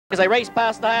As they race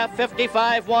past the half,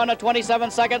 55-1, a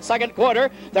 27-second second quarter.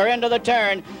 They're into the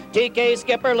turn. TK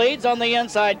Skipper leads on the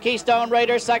inside. Keystone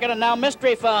Raider second, and now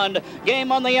Mystery Fund.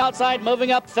 Game on the outside,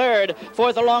 moving up third.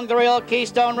 Fourth along the rail,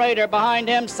 Keystone Raider. Behind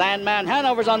him, Sandman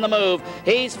Hanover's on the move.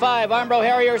 He's 5. Armbro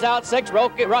Harrier's out 6.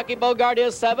 Rocky Bogart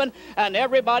is 7. And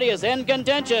everybody is in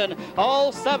contention.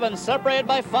 All 7 separated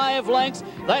by 5 lengths.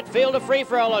 That field of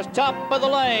free-for-all is top of the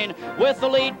lane. With the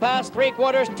lead past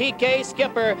 3/4, TK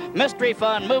Skipper. Mystery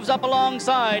Fund moves up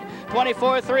alongside.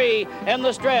 24-3 in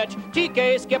the stretch.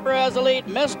 TK Skipper has the lead.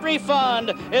 Mystery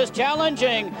Fund is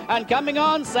challenging and coming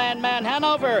on Sandman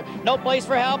Hanover. No place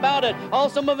for How About It.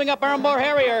 Also moving up Armbro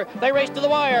Harrier. They race to the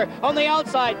wire. On the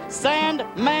outside,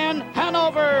 Sandman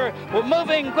Hanover. We're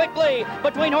moving quickly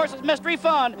between horses. Mystery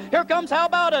Fund. Here comes How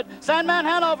About It. Sandman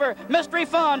Hanover. Mystery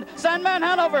Fund. Sandman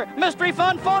Hanover. Mystery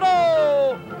Fund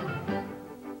photo.